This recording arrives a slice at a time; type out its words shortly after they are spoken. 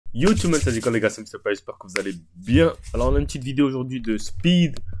Yo tout le monde, salut les gars, c'est Mr. J'espère que vous allez bien. Alors on a une petite vidéo aujourd'hui de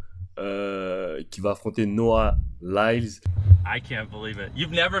Speed qui va affronter Noah Lyles. I can't believe it.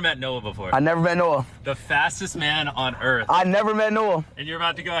 You've never met Noah before. I never met Noah. The fastest man on earth. I never met Noah. And you're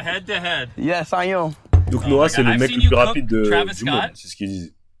about to go head to head. Yes, I am. Donc Noah c'est le mec le plus rapide du monde, c'est ce qu'ils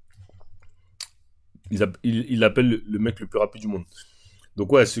disent. Il l'appelle le mec le plus rapide du monde.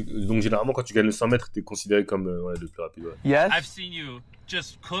 Donc ouais, donc généralement quand tu gagnes le 100 mètres, t'es considéré comme ouais, le plus rapide. Ouais. Yes. I've seen you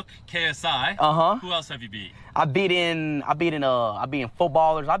just cook KSI. Who else have you beat? I've beaten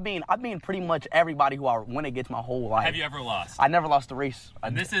footballers. I've beaten pretty much everybody who I went against my whole life. Have you ever lost? I never lost a race.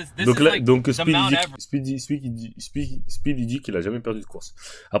 And this is donc the Mount Everest. Speed il dit qu'il a jamais perdu de course.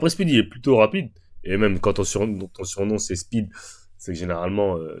 Après Speed il est plutôt rapide et même quand ton surnom c'est Speed, c'est que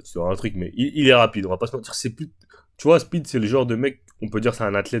généralement tu dois avoir un truc, mais il est rapide. On va pas se mentir, c'est plus. Tu vois, Speed, c'est le genre de mec, on peut dire c'est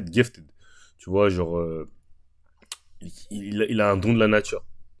un athlète gifted. Tu vois, genre, il a un don de la nature.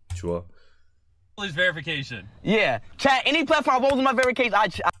 Tu vois. His verification. Yeah. Chat, any platform I was in my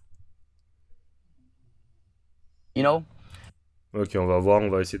verification, you know? Ok, on va voir, on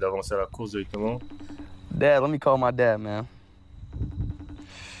va essayer d'avancer à la course directement. Dad, let me call my dad, man.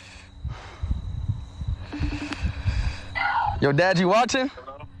 Yo, Dad, you watching?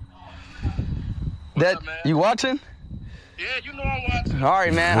 Dad, you watching? Yeah, you know I'm watching. All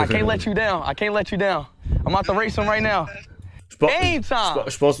right, man. I can't let you down. I can't let you down. I'm about to race him right now. Je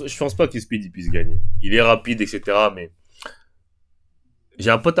pense pas que Speed puisse gagner. Il est rapide, etc. Mais j'ai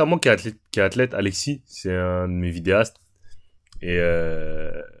un pote à moi qui est athlète, Alexis. C'est un de mes vidéastes. Et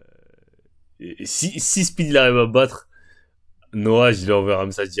si Speed il arrive à battre Noah, je lui enverrai un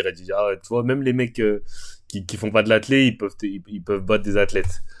message direct. Je dis, ah ouais, tu vois, même les mecs qui font pas de l'athlète, ils peuvent battre des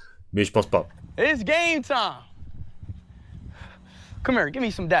athlètes. Mais je pense pas. It's game time. Come here, give me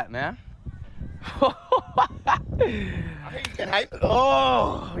some that, man.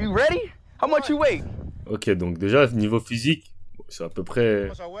 Oh, you ready? How much you weigh? Ok, donc déjà, niveau physique, c'est à peu près...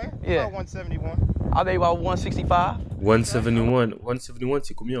 Yeah. 171. I weigh about 165. 171,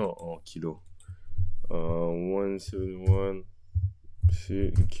 c'est combien en kilos? 171,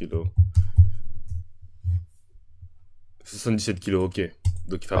 c'est kilos. 77 kilos, ok.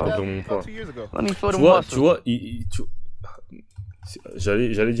 Donc il fait un peu mon poids. Tu vois,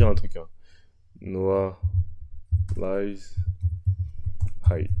 j'allais dire un truc. Hein. Noah Lyles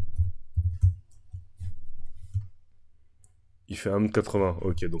Height. Il fait 1m80.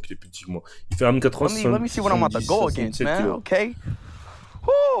 Ok, donc il est plus petit que moi. Il fait 1m80. Let me see what I'm about to go against, man. Okay.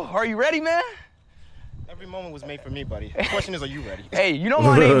 Woo, are you ready, man? Every moment was made for me, buddy. The question is, are you ready? Hey, you know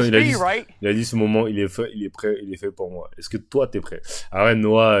my name's Speed, right? Il a dit ce moment, il est prêt, il est fait pour moi. Est-ce que toi t'es prêt? Ah ouais,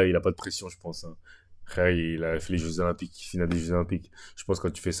 Noah, il a pas de pression, je pense. Hein. Après, il a fait les Jeux Olympiques, finale des Jeux Olympiques. Je pense que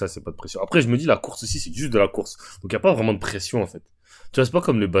quand tu fais ça, c'est pas de pression. Après, je me dis, la course aussi, c'est juste de la course. Donc, il n'y a pas vraiment de pression, en fait. Tu vois, c'est pas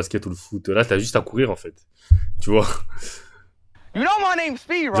comme le basket ou le foot. Là, t'as juste à courir, en fait. Tu vois. You know my name's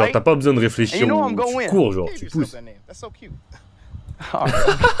Speed, right? Genre, t'as pas besoin de réfléchir. You know tu cours, genre, tu pousses. That's so cute.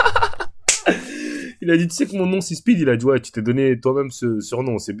 Il a dit, tu sais que mon nom c'est Speed. Il a dit, ouais, tu t'es donné toi-même ce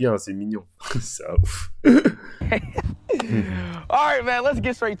surnom. C'est bien, c'est mignon. C'est ouf. All right, man, let's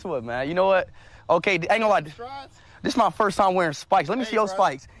get straight to it, man. You know what? Okay, I ain't gonna lie. This is my first time wearing spikes. Let me see those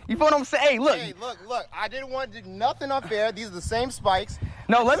spikes. You feel what I'm saying? Hey, look. Hey, look. I didn't want to do nothing unfair. These are the same spikes.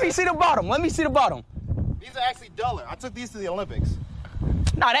 No, let me see the bottom. Let me see the bottom. These are actually duller. I took these to the Olympics.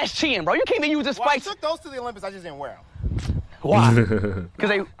 Nah, that's cheating, bro. You can't even use the spikes. I took those to the Olympics. I just didn't wear them. Why?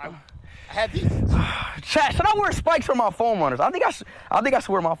 Because I had these. Chat, should I wear spikes for my foam runners? I think I should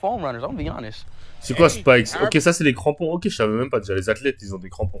wear my foam runners. I'm gonna be honest. C'est quoi spikes? Ok, ça c'est les crampons. Ok, je savais même pas déjà. Les athlètes, ils ont des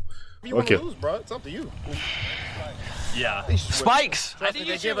crampons. Ok. Yeah. Spikes. I think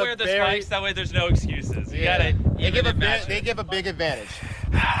you should wear the spikes. That way, there's no excuses. They give a big advantage.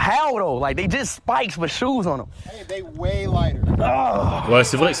 How though? Like they just spikes with shoes on them. Hey, they way lighter. Oh. Ouais,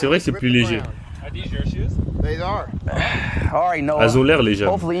 c'est vrai que c'est plus léger. Are these your shoes? They are. All right, no. Elles ont l'air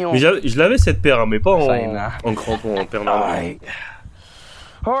légères. Mais je l'avais cette paire, mais pas en crampons, en paire normale.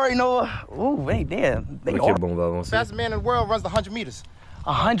 All right, Noah. Ooh, hey, damn. Ok, bon, on va avancer. Fastest man in the world runs the 100 meters.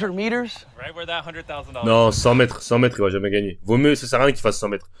 100 meters? Right where that $100,000. Non, 100 mètres, il va jamais gagner. Vaut mieux, ça sert à rien qu'il fasse 100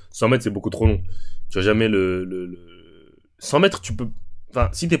 mètres. 100 mètres, c'est beaucoup trop long. Tu vas jamais 100 mètres, tu peux... Enfin,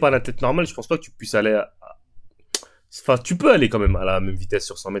 si t'es pas un athlète normal, je pense pas que tu puisses aller Enfin, tu peux aller quand même à la même vitesse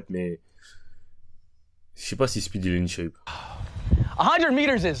sur 100 mètres, mais... Je sais pas si Speed il est in shape. 100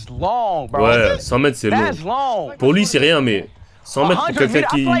 meters is long, bro. Ouais, 100 mètres, c'est long. Pour lui, c'est rien, mais... 100 mètres pour quelqu'un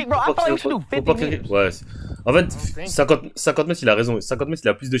qui... Ouais, en fait, 50 mètres, il a raison. 50 mètres, il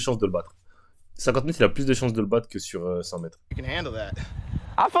a plus de chances de le battre. 50 mètres, il a plus de chances de le battre que sur 100 mètres. You can handle that.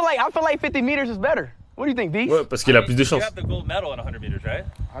 I feel like 50 meters is better. What do you think, Beast? Ouais, parce qu'il a plus de You chance. have the gold medal in 100 meters, right?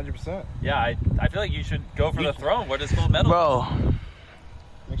 100%. Yeah, I feel like you should go for the throne. What is gold medal? Bro.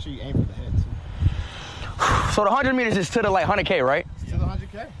 Make sure you aim for the head, too. So the 100 meters is to the like 100K, right? To the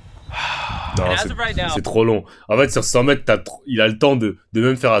 100K. Non, And as of right now, c'est trop long. En fait, sur 100 mètres, il a le temps de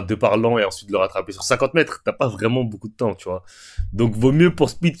même faire à deux par l'an et ensuite de le rattraper. Sur 50 mètres, t'as pas vraiment beaucoup de temps, tu vois. Donc, vaut mieux pour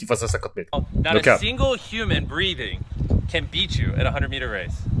Speed qu'il fasse à 50 mètres. not Donc, a single human breathing can beat you at a 100-meter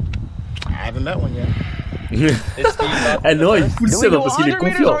race. I haven't met one yet. Ah non, il fout le Do we seum do parce qu'il est 100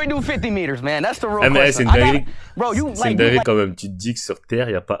 meters confiant. or we do 50 meters, man? That's the real Ah, mais question. c'est une dinguerie. Bro, you C'est une like, dinguerie quand même. Tu te dis que sur Terre,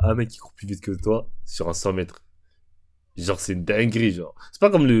 il y a pas un mec qui court plus vite que toi sur un 100 mètres. Genre, c'est une dinguerie, genre. C'est pas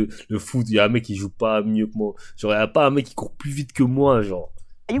comme le foot, il y a un mec qui joue pas mieux que moi. Genre, il y a pas un mec qui court plus vite que moi, genre.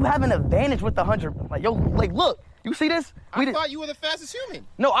 you have an advantage with the 100. Like, yo, like, look, you see this? I thought you were the fastest human.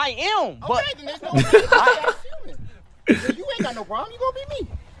 No, I am, but Okay, then there's no fastest human. So you ain't got no problem. You gonna beat me.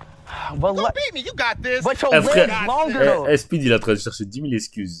 but, You gonna beat me. You got this. but your Eh, frère. legs longer though. Speed, il est en train de chercher 10 000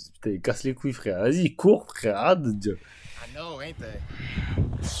 excuses. Putain, il casse les couilles, frère. Vas-y, cours, frère. Arrête de dire. I know, ain't they?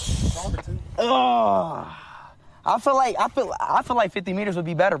 Stronger, too. Ugh. I feel like 50 meters would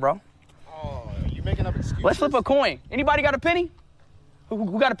be better, bro. Oh, you making up excuses? Let's flip a coin. Anybody got a penny?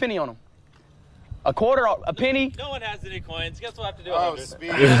 Who got a penny on them? A quarter, a penny? No one has any coins. Guess we'll have to do Oh, 100.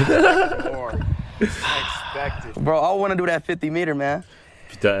 Speed. More. Expected. Bro, I want to do that 50 meter, man.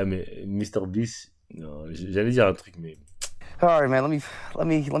 Putain, mais Mr. Beast. Non, j'allais dire un truc, mais. All right, man. Let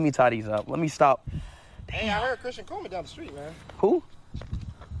me tie these up. Let me stop. Hey, I heard Christian Coleman down the street, man. Who?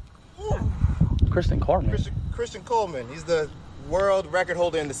 Christian Coleman. Christian Coleman. He's the world record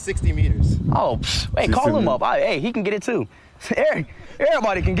holder in the 60 meters. Oh, psh, hey, call him up. Hey, he can get it too.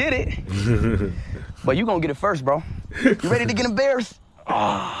 Everybody can get it. But you gonna get it first, bro. You ready to get embarrassed?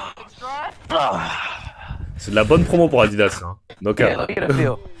 C'est de la bonne promo pour Adidas, hein. Donc, Yeah, look at the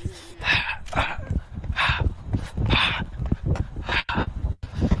feel.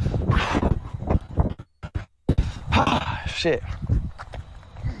 Shit.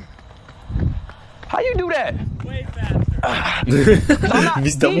 How you do that? Way faster. Mr.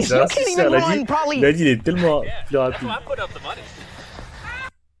 Beast, You là, can't c'est even ça, run probably. il a dit, il est tellement plus That's rapide. why I put up the money.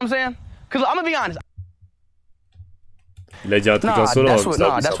 I'm saying? Because I'm gonna be honest. Il a dit un truc Nah, insolent. that's Mr. what, Beast,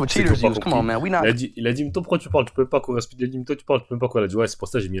 nah, that's hein, what c'est cheaters pas use. Come compris. on, man. We not. Il a dit, mais toi, pourquoi tu parles? Tu peux pas courir speed. Il a dit, mais toi, tu parles, tu peux même pas courir. Il a dit, ouais, c'est pour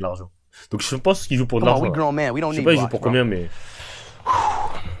ça que j'ai mis l'argent. Donc, je pense qu'il joue pour de Come on, l'argent. we grown man. We don't Je sais need pas, il joue blocks, pour bro. combien, mais.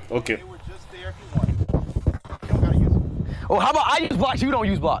 Ok. They were just there if you want. You don't gotta use them. Oh, how about I use blocks? You don't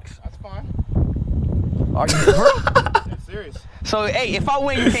use blocks. That's fine. Are you for real? I'm serious. So, hey, if I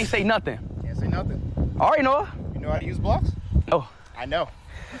win, you can't say nothing. Can't say nothing. All right, Noah. You know how to use blocks? No. I know.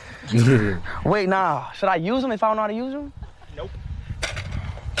 Wait, nah. Should I use them if I don't know how to use them? Nope.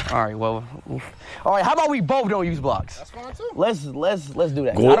 All right, well. All right, how about we both don't use blocks? That's fine too. Let's do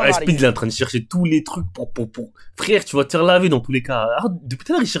that. I Gros, don't know how to Speed, use il est en train de chercher tous les trucs pour. Frère, tu vas te faire laver dans tous les cas. Arrête, depuis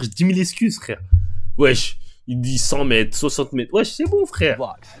tout à l'heure, il cherche 10 000 excuses, frère. Wesh, il dit 100 mètres, 60 mètres. Wesh, c'est bon, frère.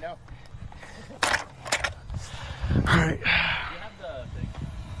 blocks. I know. All right.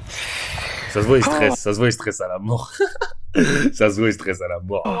 Ça se voit, il stresse. Ça se voit, il stresse à la mort. Ça se voit, il stresse à la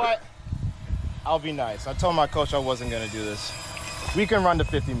mort. You know what? I'll be nice. I told my coach I wasn't gonna do this. We can run the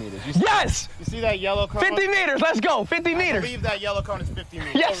 50 meters. Yes! You see that yellow cone? 50 meters, let's go. 50 I meters. believe that yellow cone is 50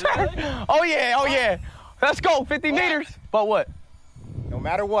 meters. Yes, sir. Oh, yeah. Let's go, 50 meters. But what? No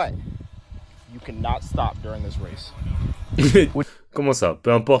matter what, you cannot stop during this race. Comment ça?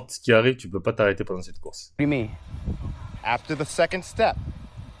 Peu importe ce qui arrive, tu peux pas t'arrêter pendant cette course. What do you mean? After the second step,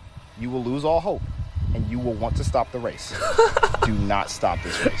 you will lose all hope and you will want to stop the race. Do not stop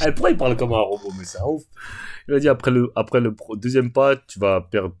this race. Pourquoi il parle comme un robot? Mais c'est un ouf. Il a dit après le deuxième pas, tu vas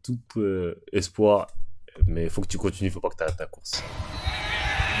perdre tout espoir. Mais il faut que tu continues, il faut pas que tu arrêtes ta course.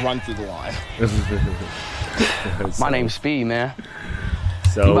 Run through the line. My name's Speed, man.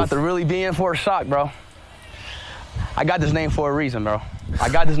 C'est You un about ouf. to really be in for a shock, bro. I got this name for a reason, bro. I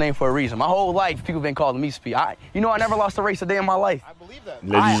got this name for a reason. My whole life, people been calling me Speed. You know, I never lost a race a day in my life. I believe that.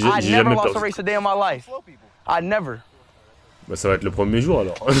 Il a dit, I j'ai never jamais lost a perdu. race a day in my life. Slow people. I never. Bah, ça va être le premier jour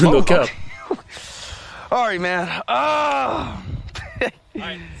alors. Oh, No cap. okay. All right, man. All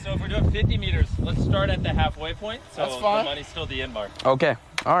right, so if we're doing 50 meters, let's start at the halfway point. So That's the fine. money's still the end mark. Okay.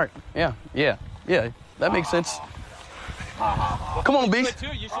 All right. Yeah. That makes sense. Come on, But Beast. too,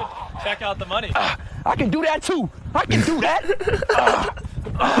 you should check out the money. I can do that too. I can do that.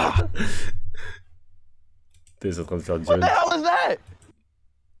 T'es en train de faire du What the hell is that?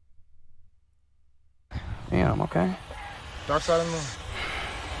 Damn, okay. Dark side of the moon.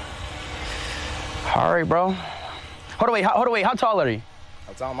 All right, bro. Hold on, wait. How tall are you?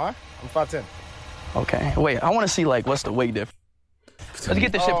 How tall am I? I'm 5'10". Okay. Wait, I want to see, like, what's the weight difference? Let's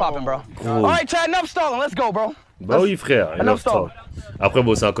get this shit popping, bro. Gros. All right, Chad, enough stalling. Let's go, bro. Bah oui, frère. Enough stall. Après,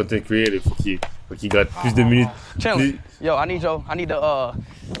 bon, c'est un content creator, il faut qu'il gratte plus de minutes. Challenge. Yo, I need the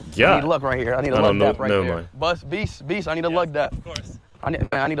Yeah. I need luck right here. I need a No, luck no, dap right never there. mind. Bust, beast, I need a luck dap. Of course.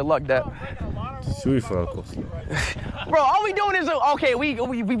 I need a luck dap. Si oui, il faut la course. Bro, all we doing is, okay, we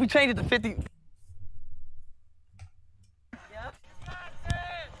changed it to 50.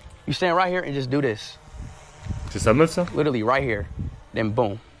 You stand right here and just do this. C'est sa meuf, ça? Literally right here. Then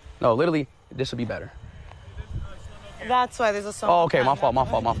boom. No, literally, this would be better. That's why there's a song. Oh, okay, my fault.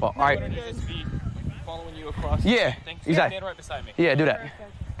 All right. Following you across. Yeah, exactly. Stand right beside me. Yeah, do that.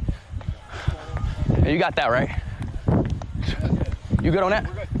 Yeah, you got that, right? You good on that?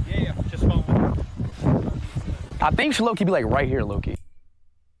 Yeah. Just follow me. I think you should low-key be like right here, low-key.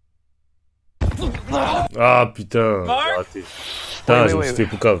 Ah, putain, j'ai raté. Putain, je me suis fait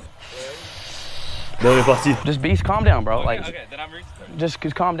poucave. Bon, on est parti. Just beast, calm down, bro. Like, Okay, then I'm restarting. just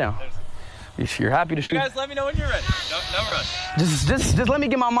calm down. If you're happy to You shoot, guys let me know when you're ready. No rush. just let me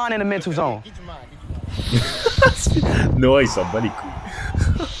get my mind in the mental zone. Noah, il s'en bat les couilles.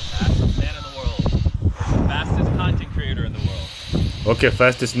 Fastest man in the world. Fastest content creator in the world. Ok,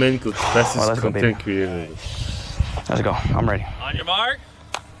 fastest man, fastest let's go, content baby. creator. Let's go. I'm ready. On your mark.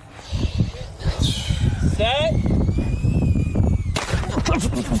 Set.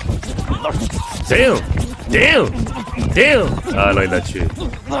 Damn! Ah non, il l'a tué. Ouais,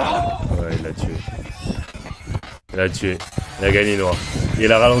 il l'a tué. Il a gagné Noir.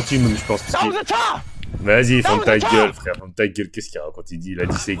 Il a ralenti même, je pense. That was the top! Vas-y, ferme ta gueule, frère. Ferme ta gueule. Qu'est-ce qu'il raconte? Il a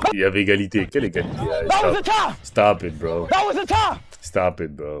dit qu'il y avait égalité. Quelle égalité? That was the top! Stop it, bro. That was the top! Stop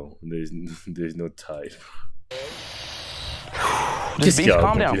it, bro. There's no time. Just Qu'est-ce qu'il beast,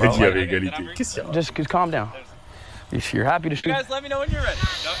 calm raconte? down, Il a bro. dit qu'il y avait Like, égalité. Qu'est-ce qu'il raconte? just calm down. If you're happy to You shoot, guys let me know when you're ready.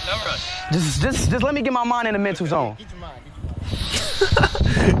 No rush. just let me get my mind in the mental zone.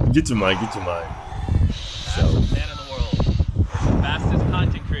 Get your mind. So. Man in the world. Fastest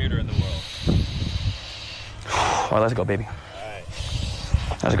content creator in the world. All right, let's go, baby.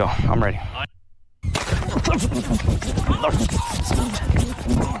 Let's go. I'm ready.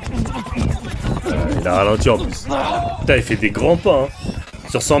 Il a ralenti en plus. Putain, il fait des grands pas. Hein.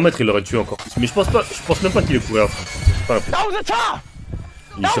 Sur 100 mètres, il aurait tué encore plus. Mais je pense même pas qu'il est couru à fond. J'ai pas l'impression. That was the top!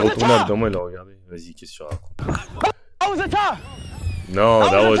 Il s'est retourné dans moi, il a regardé. Vas-y, qu'est-ce que tu racontes? That was the top! Non,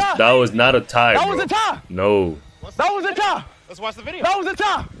 that was not a tie, That bro. was the top! No. That was the top! Let's watch the video. That was the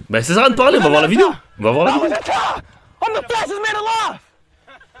top! Bah ça sert à rien de parler, on va voir la vidéo. On va voir la That was vidéo. the top! I'm the fastest man alive!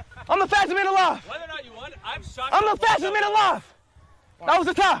 I'm the fastest man alive! Whether or not you won, I'm shocked. I'm the fastest man alive! That was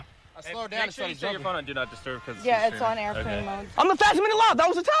the top! I slowed down Make and sure you started set your jumping. phone on Do Not Disturb because Yeah, it's on airplane mode. I'm the fastest man alive! That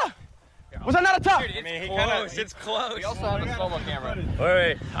was the top! Was that not a top? It's close. It's close. We also have a slow-mo camera.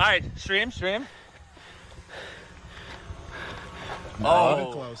 Wait. All right, stream. Close.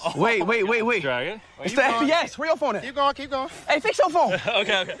 Wait. Dragon. It's the FPS. Where your phone at? Keep going. Hey, fix your phone.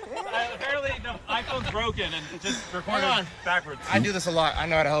 Okay. Apparently, the iPhone's broken and just recorded Hang on. backwards. I do this a lot. I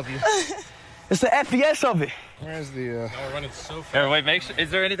know how to help you. It's the FPS of it. Where's the, We're running so fast. Here, wait. Make sure.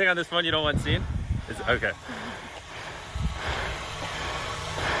 Is there anything on this phone you don't want seen? Okay.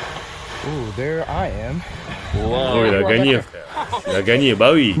 Ooh, there I am. Oh, il a gagné, frère. Il a gagné,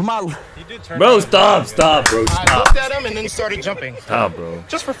 bah oui. My, Bro, stop, bro. I looked at him and then started jumping. Stop, bro.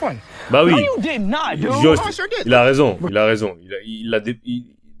 Just for fun. Bah oui. no, you did not, dude. Just, I sure did. il a raison.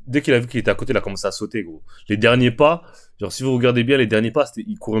 Dès qu'il a vu qu'il était à côté, il a commencé à sauter, gros. Les derniers pas, genre si vous regardez bien, les derniers pas,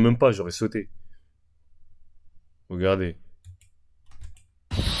 il courait même pas, j'aurais sauté. Regardez.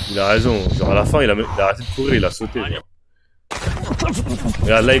 Il a raison. Genre à la fin, il a arrêté de courir, il a sauté. Genre.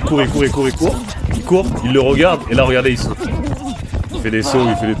 Regarde, là il court. Il court, il le regarde, et là regardez, il saute. Il fait des sauts,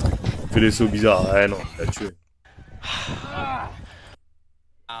 il fait des trucs. Il fait des sauts bizarres. Ah non, il l'a tué.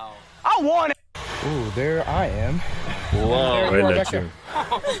 I won it. Ooh, there I am. Ouais, il l'a tué.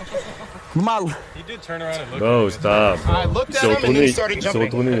 My, He did turn around and look. Oh, stop. I looked Il at s'est him and then he retourné, started il s'est jumping.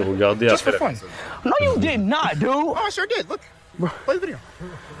 retourné, il regardait Just après for la fun. personne. no, you did not, dude. Oh, I sure did. Look. Play the video.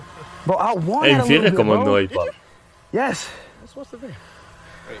 Bro, I won Eh, il that me a fait little rire bit, comment bro. Noah il parle. Yes. Let's watch the video.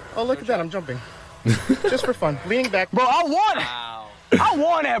 Oh, look at that. I'm jumping. Just for fun. Leaning back. Bro, I won it. Wow. I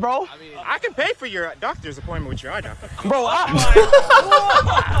won that, bro. I can pay for your doctor's appointment with your eye doctor. Bro,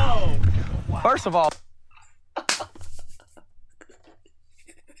 First of all,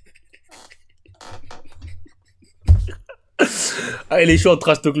 Ah, il est chaud en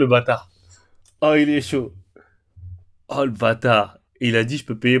trash talk, le bâtard. Oh, il est chaud. Oh, le bâtard. Et il a dit, je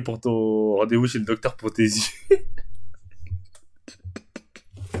peux payer pour ton rendez-vous chez le docteur pour tes yeux.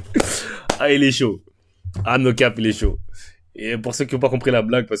 Ah, il est chaud. Ah, no cap, il est chaud. Et pour ceux qui n'ont pas compris la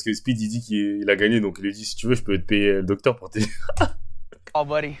blague, parce que Speed, il dit qu'il a gagné, donc il lui dit, si tu veux, je peux te payer le docteur pour tes yeux. Oh,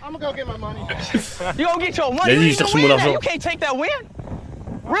 buddy. I'm gonna go get my money. You gonna get your Il money? a dit, You je cherche didn't mon win that. argent. You can't take that win.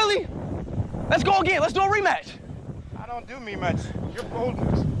 Really? Let's go again. Let's do a rematch. I don't do me much. You're bold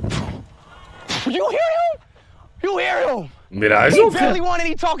news. You hear him? You hear him? Mais il a raison, He frère. barely won and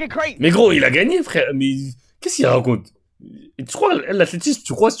he talking crazy. Mais gros, il a gagné, frère. Mais qu'est-ce qu'il raconte? Et tu crois, l'athlétisme,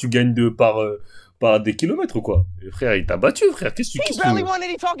 tu crois si tu gagnes par des kilomètres ou quoi? Et frère, il t'a battu, frère. Qu'est-ce que He tu barely veux? won and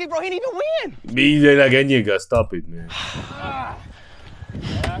he talking, bro. He didn't even win. Mais il a gagné, gars. Stop it, man.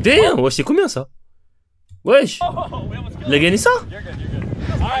 Damn, ouais, c'est combien ça? Wesh. Il a gagné ça? You're good, you're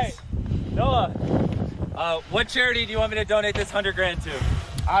good. All right, Noah, what charity do you want me to donate this 100 grand to?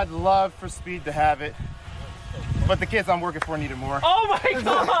 I'd love for Speed to have it, but the kids I'm working for need it more. Oh my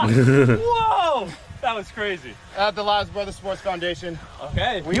God! Whoa! That was crazy. The Lives Brothers Sports Foundation.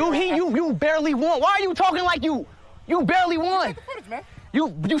 Okay. You barely won. Why are you talking like you barely won? Footage, man.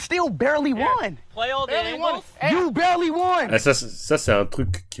 You still barely won. Play all the Barely won. angles. You barely won. Ah, ça c'est un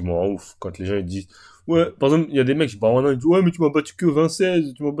truc qui me rend ouf quand les gens ils disent ouais, par exemple, il y a des mecs, je sais pas, ils disent ouais, mais tu m'as battu que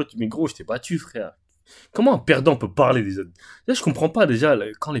 20-16, tu m'as battu. Mais gros, je t'ai battu, frère. Comment un perdant peut parler des autres? Là, je comprends pas déjà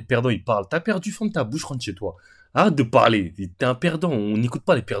quand les perdants ils parlent. T'as perdu, ferme ta bouche, rentre chez toi. Arrête de parler. T'es un perdant. On n'écoute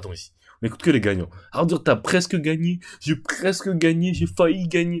pas les perdants ici. On écoute que les gagnants. Arrête de dire t'as presque gagné, j'ai presque gagné, j'ai failli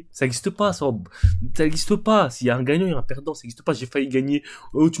gagner. Ça n'existe pas, ça. Ça n'existe pas. S'il y a un gagnant, il y a un perdant. Ça n'existe pas. J'ai failli gagner.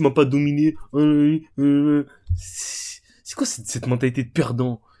 Oh, tu m'as pas dominé. C'est quoi cette mentalité de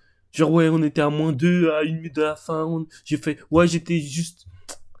perdant? Genre, ouais, on était à -2 à 1 minute de la fin. J'ai fait, ouais, j'étais juste.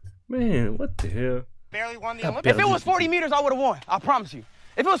 Man, what the hell? Barely won the T'as Olympics, If it was 40 meters, I would have won. I promise you.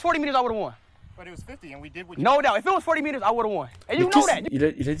 If it was 40 meters, I would have won. but it was 50, and we did what you No doubt. If it was 40 meters, I would have won. And you Mais know that.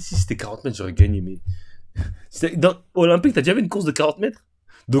 il a dit si c'était 40 mètres, j'aurais gagné, mais. Dans Olympique, t'as déjà vu une course de 40 mètres?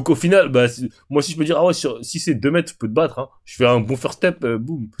 Donc au final, bah, moi aussi je peux dire, ah ouais, si c'est 2 mètres, je peux te battre, hein. Je fais un bon first step,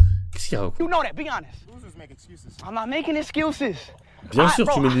 boum. Qu'est-ce qu'il y a? You know that. Be honest. Losers make excuses. I'm not making excuses. Bien Ah, sûr,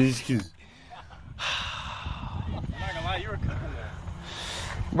 bro. tu mets des excuses. I'm not gonna lie, you were cooking there.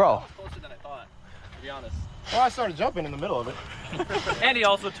 Bro, Closer than I thought, to be honest. Well, I started jumping in the middle of it. And he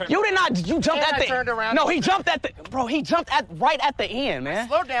also turned. you did not. You jumped And at I the. turned around. No, he jumped at the. Bro, he jumped at right at the end, man.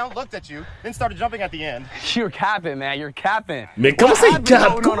 Slowed down, looked at you, then started jumping at the end. You're capping, man. You're capping. Mais comment ça il happened? cap?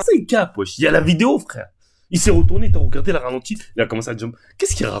 No, no, Comment no. ça il cap, wesh? Il y a la vidéo, frère. Il s'est retourné, t'as regardé la ralenti, il a commencé à jump.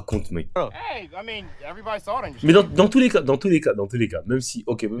 Qu'est-ce qu'il raconte, mec? Hey, I mean, everybody saw it on your Mais dans tous les cas,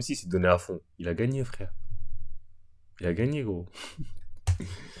 même si c'est donné à fond, il a gagné, frère. Il a gagné, gros.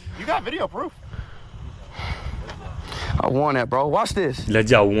 You got video proof. I won that, bro. Watch this. Il a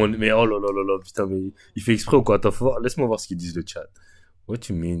dit à one, mais oh là là là là, putain, mais il fait exprès ou quoi? Attends, laisse-moi voir ce qu'ils disent le chat. What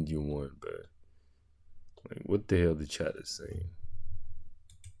you mean you won, bro? Like, what the hell the chat is saying?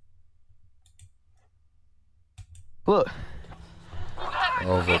 Look.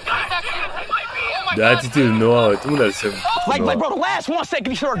 Oh, fuck. The attitude of Noah, tout le monde a le seum. Like, bro, the last 1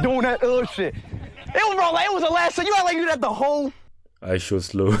 second he started doing that shit. It was, bro, like, it was the last second. You act like you did that the whole. I show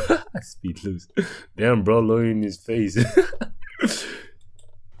slow. Speed loose. Damn, bro, low in his face.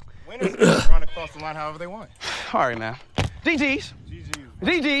 Winners can run across the line however they want. All right, man. GG's. GG.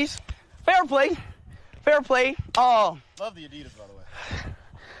 GG's. Fair play. Fair play. Love the Adidas, by the way.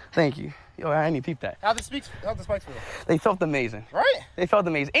 Thank you. Yo, I didn't even peep that. How'd the spikes feel? They felt amazing. Right? They felt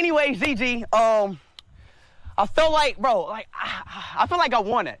amazing. Anyways, GG. I felt like, bro, like, I feel like I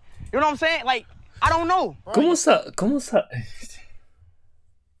won it. You know what I'm saying? Like, I don't know. Comment ça?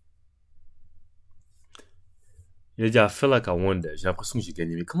 Il a dit, I feel like I won that. J'ai l'impression que j'ai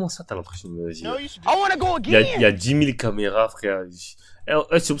gagné. Mais comment ça, t'as l'impression de gagner? No, you should I want to go Il y again. a 10 000 caméras, frère.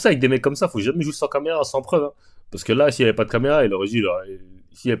 C'est pour ça, avec des mecs comme ça, faut jamais jouer sans caméra, sans preuve. Hein. Parce que là, s'il n'y avait pas de caméra, il aurait dit,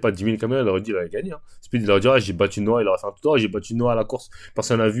 s'il n'y avait pas 10 000 caméras, il aurait dit, il aurait gagné. Hein. Speed, il aurait dit, ah, j'ai battu Noah, il aurait fait un tuto, j'ai battu Noah à la course.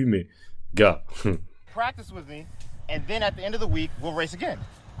 Personne n'a vu, mais, gars. practice with me, and then at the end of the week, we'll race again.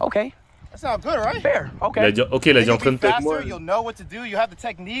 Okay. That sounds good, right? Fair. Il a Okay. dit, ok, il a dit, You'll be entraîne-toi avec moi. faster, you'll know what to do, you have the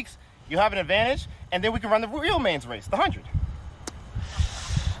techniques, you have an advantage, and then we can run the real man's race, the 100.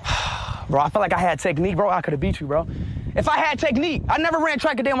 Bro, I felt like I had technique, bro. I could have beat you, bro. If I had technique, I never ran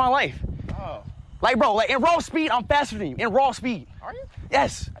track a day in my life. Oh, Like, bro, like in raw speed, I'm faster than you. In raw speed. are you?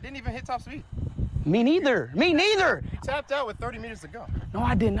 Yes. I didn't even hit top speed. Me neither. Me neither. You tapped out with 30 meters to go. No,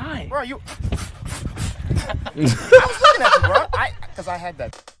 I did not. Bro, you... I was looking at you, bro. Because I had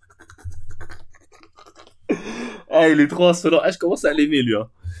that. Ah, il est trop insolent. Ah, je commence à l'aimer, lui. Hein.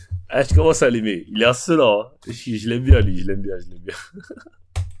 Ah, je commence à l'aimer. Il est insolent. Hein. Je l'aime bien, lui. Je l'aime bien.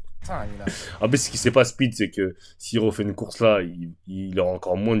 Time, you know. En plus, ce qui s'est pas Speed, c'est que s'il refait une course là, il aura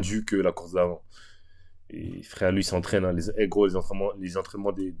encore moins de vue que la course d'avant. Et frère, lui, il s'entraîne. Hein. Gros, les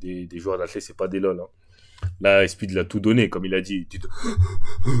entraînements des joueurs d'athlète, c'est pas des lol. Hein. Là, Speed, il a tout donné, comme il a dit.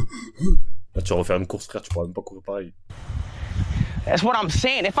 Là, tu vas refaire une course, frère, tu pourras même pas courir pareil. That's what I'm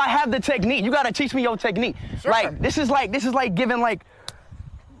saying. If I have the technique, you gotta teach me your technique. Sure. Like this is like giving like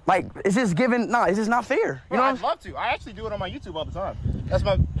is this giving? No, this is not fair. You know? I'd love to. I actually do it on my YouTube all the time. That's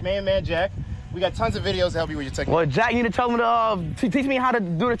my main man Jack. We got tons of videos to help you with your technique. Well, Jack, you need to tell me to teach me how to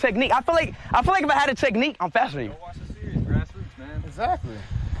do the technique. I feel like if I had a technique, I'm faster than you. Go watch the series, grassroots, man. Exactly.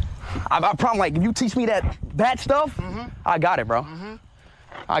 I promise, like, if you teach me that stuff, I got it, bro.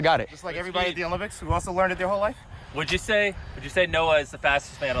 I got it. Just like everybody at the Olympics who also learned it their whole life. Would you say Noah is the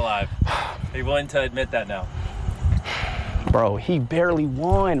fastest man alive? Are you willing to admit that now? Bro, he barely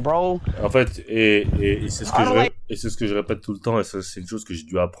won, bro. En fait, et c'est ce que je répète tout le temps, et ça, c'est une chose que j'ai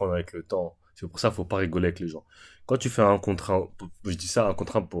dû apprendre avec le temps. C'est pour ça qu'il ne faut pas rigoler avec les gens. Quand tu fais un contre un, je dis ça un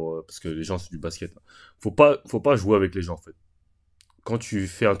contre un parce que les gens c'est du basket. Faut pas jouer avec les gens en fait. Quand tu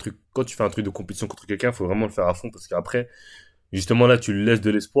fais un truc de compétition contre quelqu'un, il faut vraiment le faire à fond parce qu'après, justement là, tu lui laisses de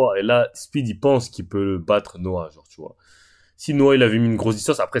l'espoir et là, Speed il pense qu'il peut battre Noah, genre tu vois. Si Noah il avait mis une grosse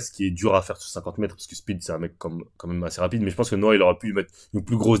distance, après ce qui est dur à faire sur 50 mètres parce que Speed c'est un mec quand même assez rapide, mais je pense que Noah il aurait pu lui mettre une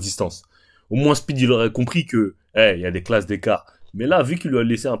plus grosse distance. Au moins Speed il aurait compris que, il y a des classes d'écart. Mais là, vu qu'il lui a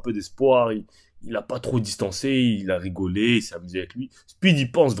laissé un peu d'espoir, il a pas trop distancé, il a rigolé, il s'est amusé avec lui. Speed, il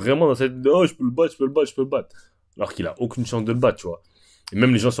pense vraiment dans cette oh, je peux le battre. Alors qu'il a aucune chance de le battre, tu vois. Et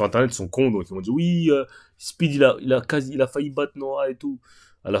même les gens sur Internet sont cons, donc ils vont dire oui, Speed, il a failli battre Noah et tout.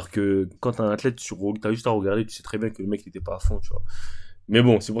 Alors que quand t'es un athlète, t'as juste à regarder, tu sais très bien que le mec, il était pas à fond, tu vois. Mais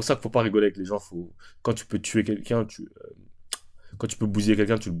bon, c'est pour ça qu'il faut pas rigoler avec les gens. Quand tu peux tuer quelqu'un, quand tu peux bousiller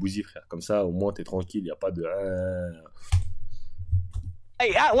quelqu'un, tu le bousilles, frère. Comme ça, au moins, t'es tranquille, y a pas de...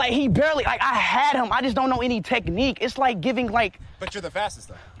 Hey, like he barely, like I had him. I just don't know any technique. It's like giving like. But you're the fastest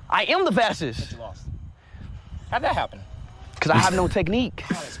though. I am the fastest. But you lost. How'd that happen? Because I have no technique. Oh,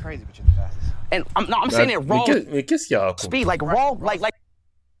 that's crazy, but you're the fastest. And I'm saying it raw. Mais qu'est-ce qu'il y a? Speed, like raw, like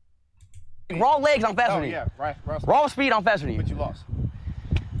raw legs. I'm faster than you. Yeah, right. Raw speed, I'm faster than you. But you lost.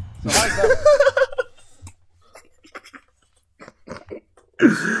 So how does that?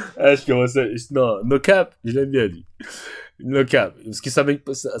 Je commence à... Non, no cap, je l'aime bien lui. No cap, parce que ça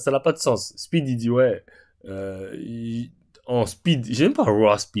n'a pas de sens. Speed, il dit ouais, en speed, j'ai même pas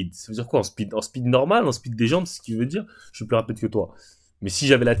raw speed. Ça veut dire quoi en speed? En speed normal, en speed des jambes, c'est ce qui veut dire je suis plus rapide que toi. Mais si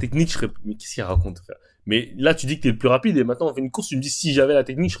j'avais la technique, je serais... Mais qu'est-ce qu'il raconte, frère? Mais là, tu dis que t'es le plus rapide et maintenant on fait une course, tu me dis si j'avais la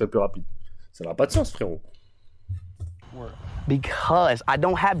technique, je serais plus rapide. Ça n'a pas de sens, frérot. Because I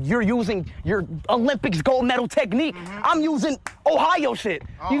don't have, you're using your Olympics gold medal technique. I'm using Ohio shit.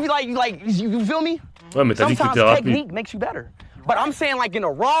 You feel me? Ouais, mais t'as dit que t'étais Sometimes rapide. technique makes you better. But I'm saying like in a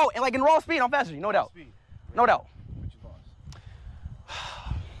raw, speed, I'm faster than you, no doubt. No doubt.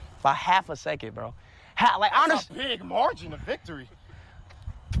 By half a second, bro. Like That's a big margin of victory.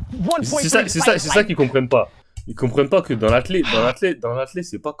 1.3. C'est ça qu'ils comprennent pas. Ils comprennent pas que dans l'athlète,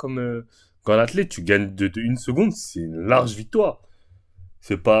 c'est pas comme quand l'athlète tu gagnes de 1 seconde, c'est une large victoire.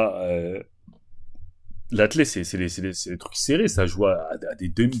 C'est pas l'athlète, c'est des trucs serrés, ça joue à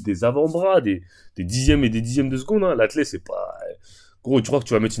des avant-bras, des dixièmes et des dixièmes de seconde. Hein. L'athlète, c'est pas gros. Tu crois que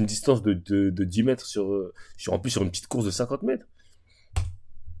tu vas mettre une distance de 10 mètres en plus sur une petite course de 50 mètres.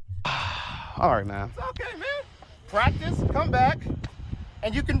 All right, man. It's okay, man. Practice, come back,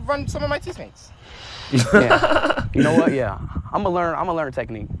 and you can run some of my teammates. Yeah. You know what? Yeah. I'm gonna learn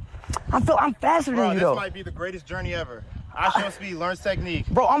technique. I'm faster than you This though. might be the greatest journey ever. Ishowspeed learns technique.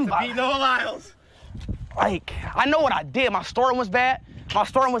 Bro, I'm to beat Noah Lyles. like, I know what I did. My story was bad.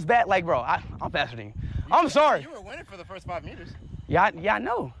 Like, bro, I'm faster than you. I'm sorry. You were winning for the first 5 meters. Yeah, I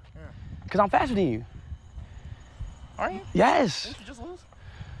know. Cause I'm faster than you. Are you? Yes. Didn't you just lose?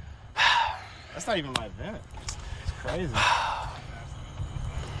 That's not even my event. It's crazy. I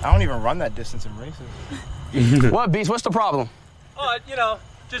don't even run that distance in races. What, Beast? What's the problem? Oh,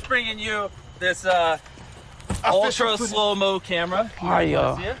 just bringing you this ultra slow-mo camera. Are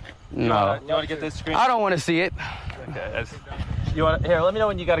you? See it? No. You want to get this screen? I don't want to see it. Okay. Here, let me know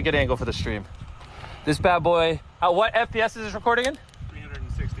when you got a good angle for the stream. This bad boy. What FPS is this recording in?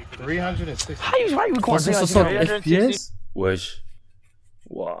 360. How you record 360 FPS? Wesh.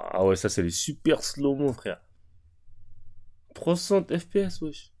 Waouh, ah ouais, ça c'est les super slow-mo, frère. 360 FPS,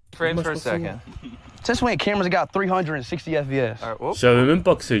 wesh. Frames per second. Since when cameras got 360 FPS? All right, whoop. Je savais même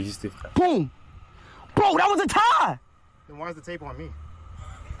pas que ça existait, frère. Boom! Bro, that was a tie! Then why is the tape on me?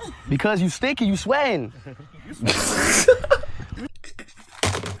 Because you sticky, you sweating.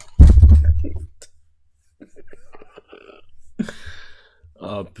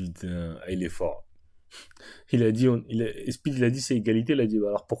 Ah putain, il est fort. Il a dit, Speed il a dit c'est égalité, il a dit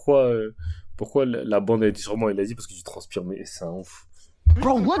alors pourquoi la bande a été sur moi? Il a dit parce que tu transpires, mais c'est un ouf.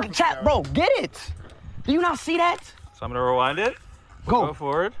 Bro, look at chat, bro, get it! Do you not see that? So I'm gonna rewind it. Go. Go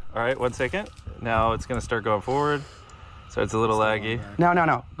forward. All right, 1 second. Now it's gonna start going forward. So it's a little laggy.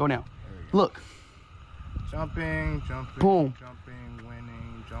 Now. Go now. Look. Jumping. Boom. Jumping,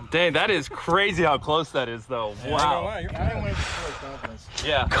 winning, jumping. Dang, that is crazy how close that is, though. Wow. I didn't win for confidence.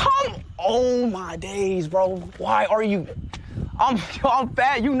 Yeah. Come on, my days, bro. Why are you? I'm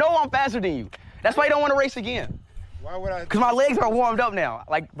fast. You know I'm faster than you. That's why you don't want to race again. Why would I? Cause my legs are warmed up now.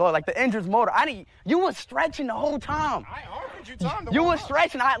 Like the engine's motor. You was stretching the whole time. I offered you time to You warm was up.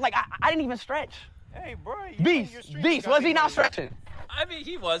 stretching. I didn't even stretch. Hey, bro. Beast. Was he not stretching? I mean,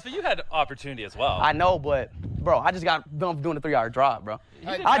 he was, but you had opportunity as well. I know, but bro, I just got done doing a 3-hour drive, bro.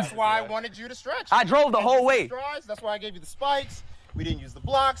 That's why I wanted you to stretch. I drove the whole way. Strides. That's why I gave you the spikes. We didn't use the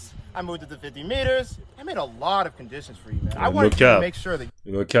blocks. I moved it to 50 meters. I made a lot of conditions for you, man. I wanted you to make sure that.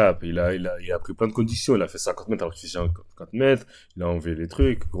 No cap, il a pris plein de conditions. Il a fait 50 mètres alors qu'il fait 50 mètres. Il a enlevé les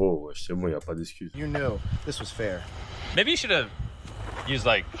trucs. Gros, chez moi, il n'y a pas d'excuse. You knew this was fair. Maybe you should have used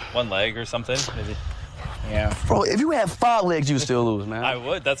like one leg or something. Maybe. Yeah. Bro, if you had 5 legs, you would still lose, man. I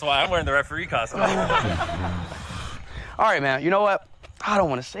would. That's why I'm wearing the referee costume. All right, man. You know what? I don't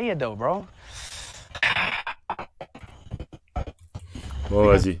want to say it though, bro. Bon,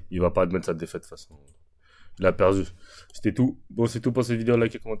 vas-y, il va pas admettre sa défaite de toute façon. Il a perdu. C'était tout. Bon, c'est tout pour cette vidéo.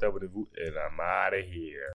 Likez, commentez, abonnez-vous. Et la marée here.